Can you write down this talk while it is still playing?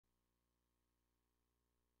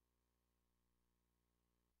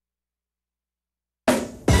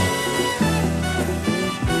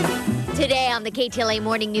Today on the KTLA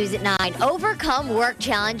Morning News at 9, overcome work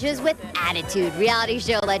challenges with attitude. Reality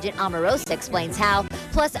show legend Omarosa explains how.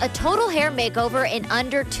 Plus, a total hair makeover in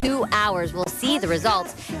under 2 hours. We'll see the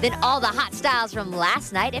results. Then all the hot styles from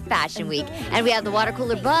last night at Fashion Week. And we have the water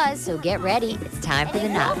cooler buzz, so get ready. It's time for the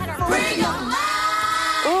night.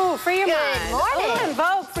 Ooh, free your mind. Good morning. A little in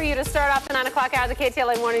vogue for you to start off the 9 o'clock hour of the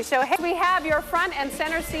KTLA Morning Show. Hey, we have your front and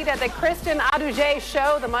center seat at the Audigier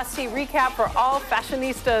show, the must-see recap for all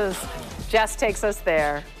fashionistas. Jess takes us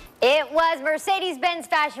there. It was Mercedes-Benz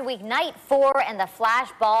Fashion Week Night 4, and the flash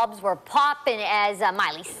bulbs were popping as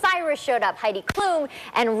Miley Cyrus showed up, Heidi Klum,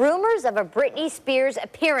 and rumors of a Britney Spears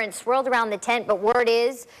appearance swirled around the tent, but word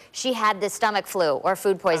is she had the stomach flu or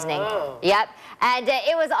food poisoning. Oh. Yep. And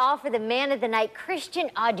it was all for the man of the night,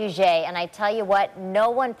 Audigier. And I tell you what, no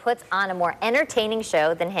one puts on a more entertaining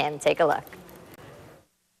show than him. Take a look.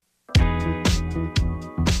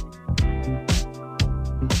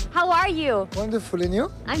 How are you? Wonderful, and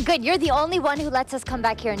you? I'm good. You're the only one who lets us come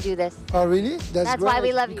back here and do this. Oh, really? That's great. why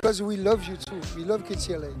we love you. Because we love you too. We love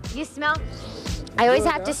KTLA. You smell? I always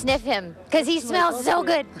have to sniff him because he smells so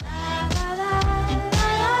good.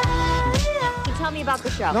 Tell me about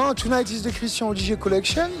the show. No, tonight is the Audigier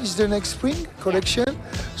collection. It's the next spring collection.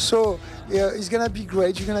 So it's gonna be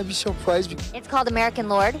great. You're gonna be surprised. It's called American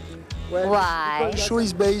Lord. Well, why? The show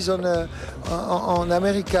is based on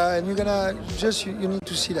America, and you're gonna you need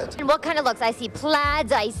to see that. And what kind of looks? I see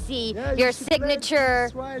plaids. I see your signature.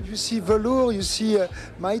 That's right. You see velour. You see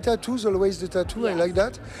my tattoos. Always the tattoo. Yes. I like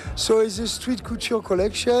that. So it's a street couture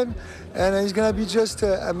collection, and it's gonna be just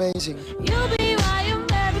amazing. You'll be my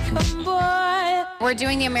American boy. We're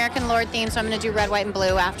doing the American Lord theme, so I'm going to do red, white, and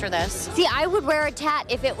blue after this. See, I would wear a tat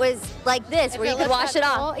if it was like this, where you could wash it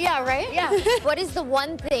off. Yeah, right? Yeah. What is the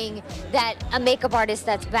one thing that a makeup artist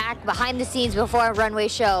that's back behind the scenes before a runway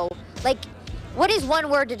show, like, what is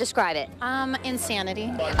one word to describe it?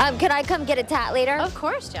 Insanity. Can I come get a tat later? Of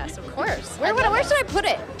course, Jess, of course. Where should I put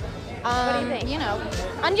it? What do you think? You know,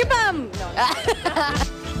 on your bum. No.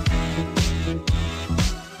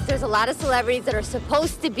 There's a lot of celebrities that are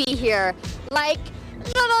supposed to be here, like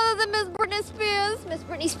none other than Miss Britney Spears. Miss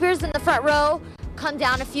Britney Spears in the front row. Come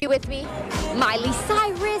down a few with me. Miley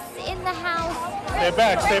Cyrus in the house. Stay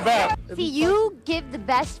back, stay back. See, you give the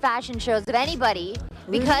best fashion shows of anybody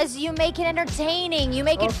because you make it entertaining, you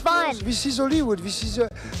make it fun. This is Hollywood. This is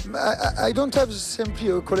I don't have simply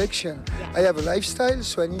a collection. Yeah. I have a lifestyle,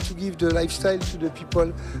 so I need to give the lifestyle to the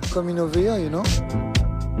people coming over here, you know.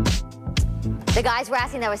 The guys were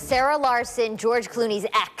asking, that was Sarah Larson, George Clooney's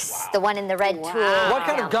ex, the one in the red tool. What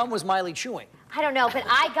kind of gum was Miley chewing? I don't know, but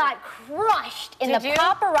I got crushed in the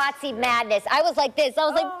paparazzi madness. I was like this. I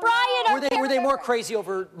was like, Brian, Were they more crazy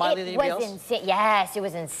over Miley than anybody else? Yes, it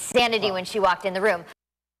was insanity when she walked in the room.